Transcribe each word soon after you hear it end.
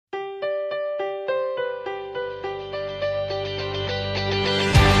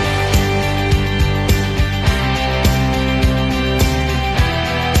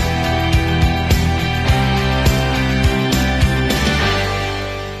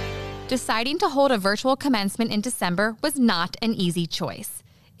Deciding to hold a virtual commencement in December was not an easy choice.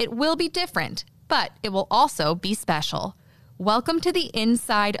 It will be different, but it will also be special. Welcome to the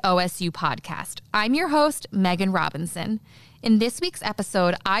Inside OSU podcast. I'm your host, Meghan Robinson. In this week's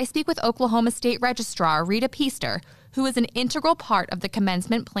episode, I speak with Oklahoma State Registrar Rita Peaster, who is an integral part of the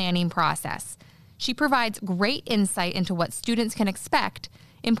commencement planning process. She provides great insight into what students can expect,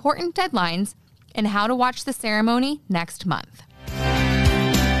 important deadlines, and how to watch the ceremony next month.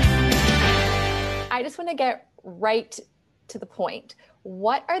 I just want to get right to the point.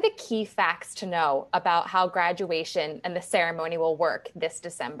 What are the key facts to know about how graduation and the ceremony will work this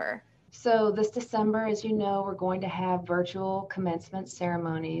December? So this December, as you know, we're going to have virtual commencement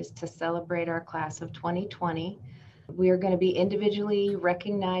ceremonies to celebrate our class of 2020. We are going to be individually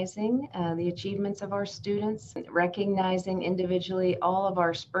recognizing the achievements of our students, recognizing individually all of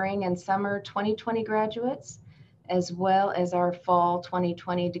our spring and summer 2020 graduates, as well as our fall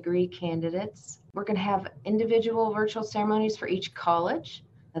 2020 degree candidates. We're going to have individual virtual ceremonies for each college.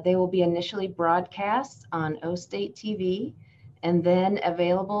 They will be initially broadcast on OStateTV and then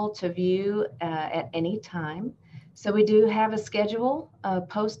available to view at any time. So we do have a schedule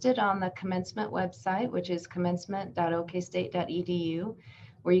posted on the commencement website, which is commencement.okstate.edu,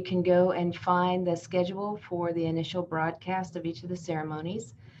 where you can go and find the schedule for the initial broadcast of each of the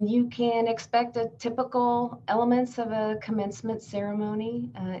ceremonies. You can expect a typical elements of a commencement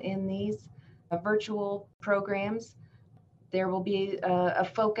ceremony in these virtual programs. There will be a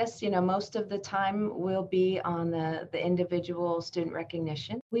focus, most of the time will be on the individual student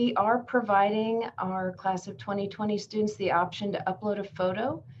recognition. We are providing our class of 2020 students the option to upload a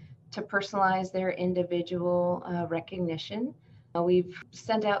photo to personalize their individual recognition. We've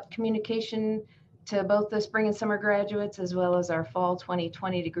sent out communication to both the spring and summer graduates as well as our fall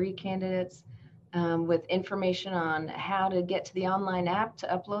 2020 degree candidates with information on how to get to the online app to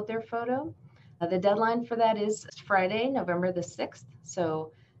upload their photo. The deadline for that is Friday, November the 6th.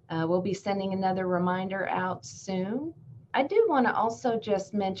 So we'll be sending another reminder out soon. I do want to also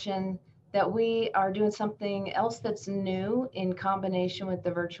just mention that we are doing something else that's new in combination with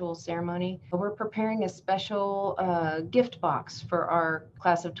the virtual ceremony. We're preparing a special gift box for our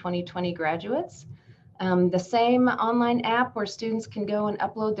class of 2020 graduates. The same online app where students can go and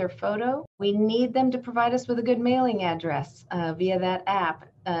upload their photo. We need them to provide us with a good mailing address via that app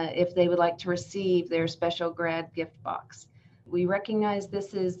if they would like to receive their special grad gift box. We recognize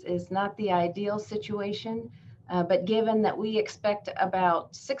this is not the ideal situation, but given that we expect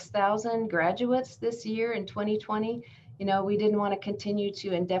about 6,000 graduates this year in 2020, we didn't want to continue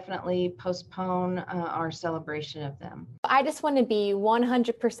to indefinitely postpone our celebration of them. I just want to be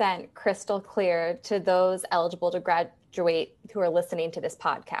 100% crystal clear to those eligible to graduate who are listening to this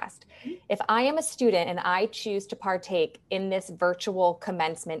podcast. If I am a student and I choose to partake in this virtual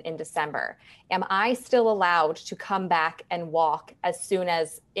commencement in December, am I still allowed to come back and walk as soon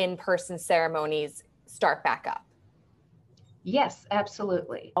as in-person ceremonies start back up? Yes,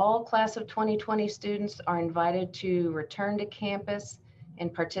 absolutely. All class of 2020 students are invited to return to campus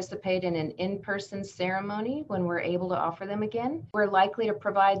and participate in an in-person ceremony when we're able to offer them again. We're likely to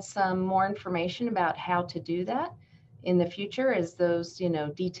provide some more information about how to do that in the future as those,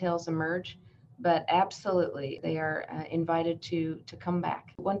 details emerge. But absolutely, they are invited to come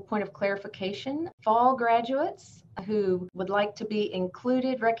back. One point of clarification, fall graduates who would like to be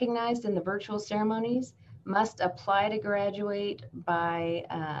recognized in the virtual ceremonies must apply to graduate by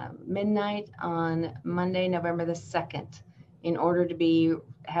midnight on Monday, November the 2nd, in order to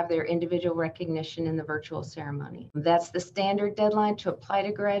have their individual recognition in the virtual ceremony. That's the standard deadline to apply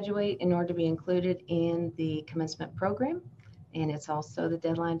to graduate in order to be included in the commencement program, and it's also the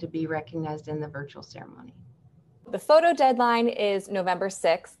deadline to be recognized in the virtual ceremony. The photo deadline is November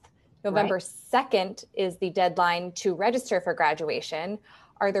 6th. November 2nd is the deadline to register for graduation.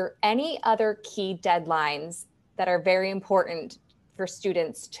 Are there any other key deadlines that are very important for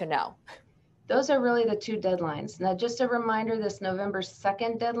students to know? Those are really the two deadlines. Now, just a reminder, this November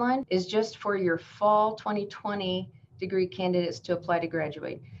 2nd deadline is just for your fall 2020 degree candidates to apply to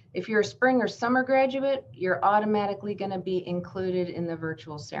graduate. If you're a spring or summer graduate, you're automatically going to be included in the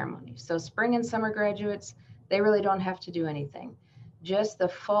virtual ceremony. So spring and summer graduates, they really don't have to do anything. Just the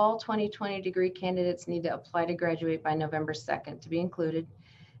fall 2020 degree candidates need to apply to graduate by November 2nd to be included.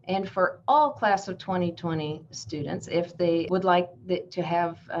 And for all class of 2020 students, if they would like to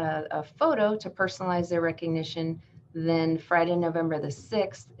have a photo to personalize their recognition, then Friday, November the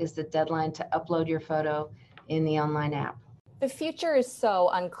 6th is the deadline to upload your photo in the online app. The future is so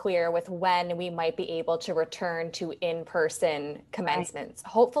unclear with when we might be able to return to in-person commencements.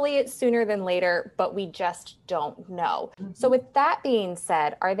 Right. Hopefully it's sooner than later, but we just don't know. Mm-hmm. So with that being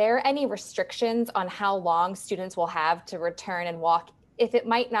said, are there any restrictions on how long students will have to return and walk if it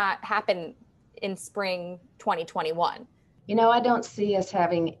might not happen in spring 2021? I don't see us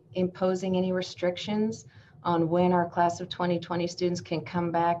imposing any restrictions on when our class of 2020 students can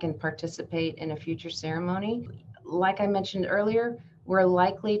come back and participate in a future ceremony. Like I mentioned earlier, we're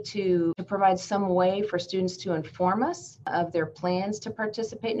likely to provide some way for students to inform us of their plans to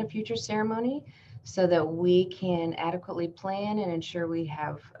participate in a future ceremony so that we can adequately plan and ensure we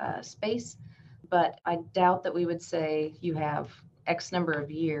have space. But I doubt that we would say you have X number of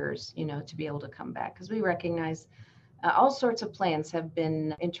years, to be able to come back, because we recognize all sorts of plans have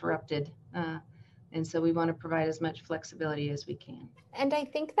been interrupted. And so we want to provide as much flexibility as we can. And I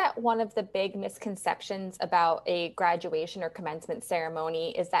think that one of the big misconceptions about a graduation or commencement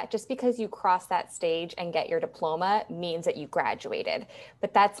ceremony is that just because you cross that stage and get your diploma means that you graduated.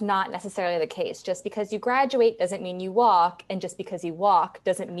 But that's not necessarily the case. Just because you graduate doesn't mean you walk, and just because you walk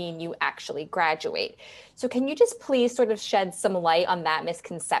doesn't mean you actually graduate. So can you just please sort of shed some light on that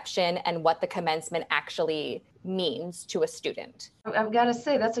misconception and what the commencement actually means to a student? I've got to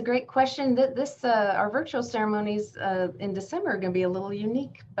say, that's a great question. Our virtual ceremonies in December are going to be a little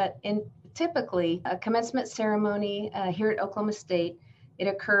unique, but typically a commencement ceremony here at Oklahoma State, it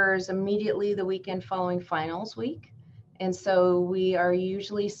occurs immediately the weekend following finals week. And so we are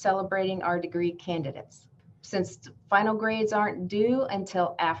usually celebrating our degree candidates. Since final grades aren't due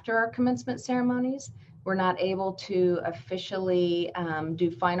until after our commencement ceremonies, we're not able to officially do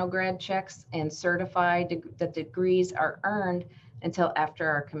final grad checks and certify that degrees are earned until after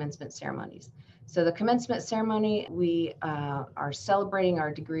our commencement ceremonies. So the commencement ceremony, we are celebrating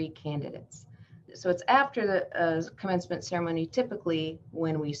our degree candidates. So it's after the commencement ceremony, typically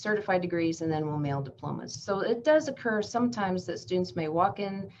when we certify degrees, and then we'll mail diplomas. So it does occur sometimes that students may walk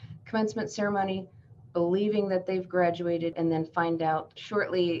in commencement ceremony believing that they've graduated and then find out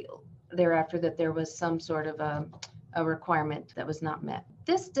shortly thereafter that there was some sort of a requirement that was not met.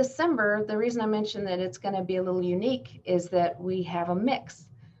 This December, the reason I mentioned that it's going to be a little unique is that we have a mix.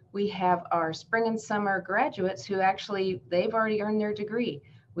 We have our spring and summer graduates who they've already earned their degree.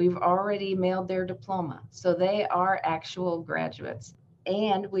 We've already mailed their diploma. So they are actual graduates.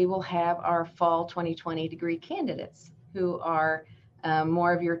 And we will have our fall 2020 degree candidates who are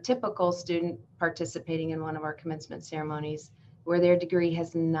more of your typical student participating in one of our commencement ceremonies where their degree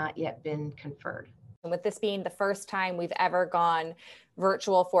has not yet been conferred. And with this being the first time we've ever gone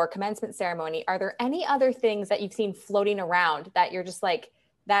virtual for a commencement ceremony, are there any other things that you've seen floating around that you're just like,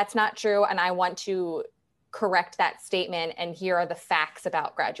 that's not true, and I want to correct that statement, and here are the facts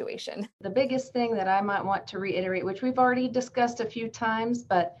about graduation? The biggest thing that I might want to reiterate, which we've already discussed a few times,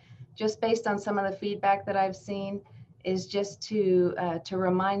 but just based on some of the feedback that I've seen, is just to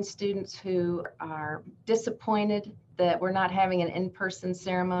remind students who are disappointed that we're not having an in-person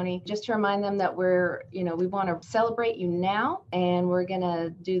ceremony, just to remind them that we want to celebrate you now, and we're going to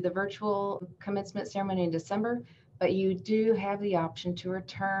do the virtual commencement ceremony in December, but you do have the option to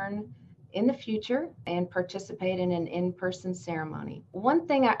return in the future and participate in an in-person ceremony. One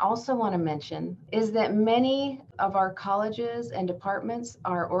thing I also want to mention is that many of our colleges and departments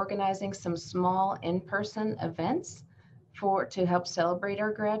are organizing some small in-person events to help celebrate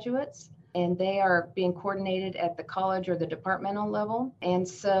our graduates. And they are being coordinated at the college or the departmental level. And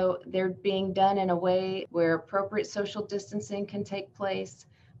so they're being done in a way where appropriate social distancing can take place.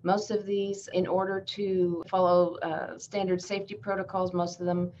 Most of these, in order to follow standard safety protocols, most of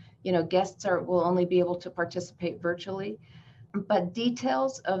them, guests will only be able to participate virtually. But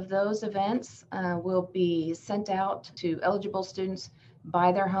details of those events will be sent out to eligible students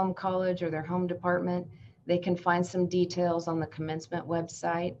by their home college or their home department. They can find some details on the commencement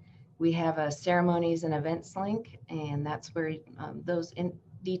website. We have a ceremonies and events link, and that's where those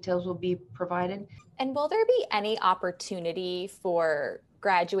details will be provided. And will there be any opportunity for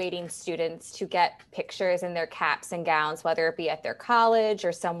graduating students to get pictures in their caps and gowns, whether it be at their college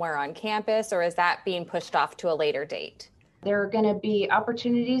or somewhere on campus, or is that being pushed off to a later date? There are going to be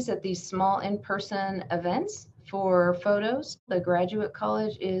opportunities at these small in-person events for photos. The Graduate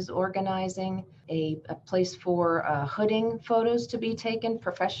College is organizing a place for hooding photos to be taken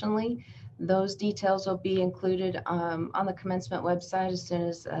professionally. Those details will be included on the commencement website as soon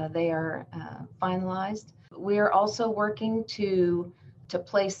as they are finalized. We are also working to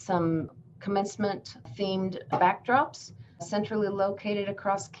place some commencement themed backdrops centrally located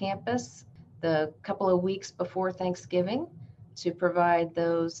across campus the couple of weeks before Thanksgiving to provide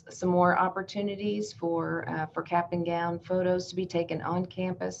some more opportunities for cap and gown photos to be taken on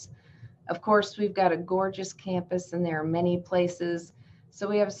campus. Of course, we've got a gorgeous campus and there are many places. So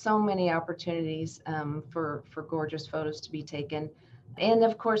we have so many opportunities for gorgeous photos to be taken. And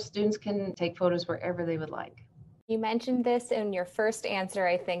of course, students can take photos wherever they would like. You mentioned this in your first answer,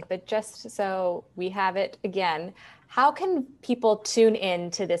 I think, but just so we have it again, how can people tune in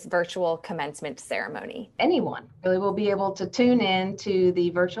to this virtual commencement ceremony? Anyone really will be able to tune in to the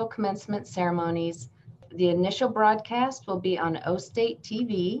virtual commencement ceremonies. The initial broadcast will be on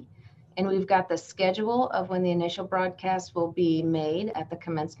OStateTV, and we've got the schedule of when the initial broadcast will be made at the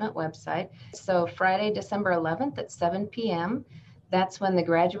commencement website. So Friday, December 11th at 7 p.m., that's when the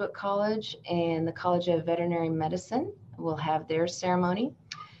Graduate College and the College of Veterinary Medicine will have their ceremony.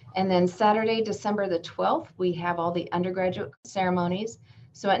 And then Saturday, December the 12th, we have all the undergraduate ceremonies.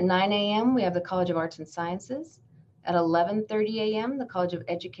 So at 9 a.m., we have the College of Arts and Sciences. At 11:30 a.m., the College of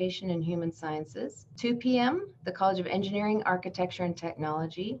Education and Human Sciences. 2 p.m., the College of Engineering, Architecture, and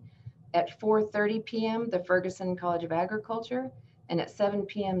Technology. At 4:30 p.m., the Ferguson College of Agriculture. And at 7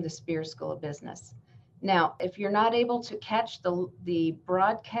 p.m., the Spear School of Business. Now, if you're not able to catch the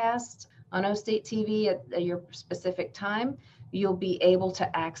broadcast on OStateTV at your specific time, you'll be able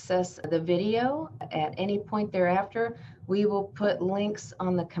to access the video at any point thereafter. We will put links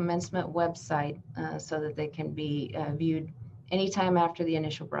on the commencement website so that they can be viewed anytime after the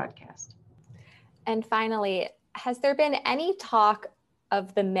initial broadcast. And finally, has there been any talk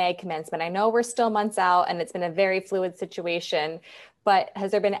of the May commencement? I know we're still months out and it's been a very fluid situation, but has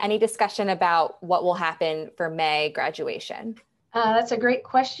there been any discussion about what will happen for May graduation? That's a great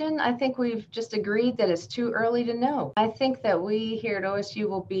question. I think we've just agreed that it's too early to know. I think that we here at OSU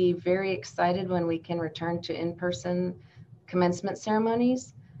will be very excited when we can return to in-person commencement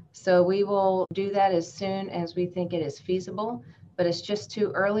ceremonies. So we will do that as soon as we think it is feasible, but it's just too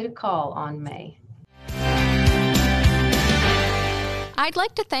early to call on May. I'd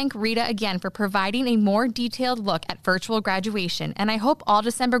like to thank Rita again for providing a more detailed look at virtual graduation, and I hope all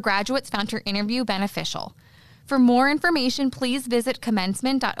December graduates found her interview beneficial. For more information, please visit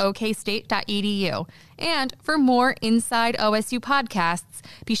commencement.okstate.edu. And for more Inside OSU podcasts,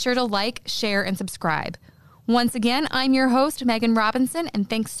 be sure to like, share, and subscribe. Once again, I'm your host, Meghan Robinson, and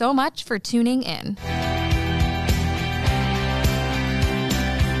thanks so much for tuning in.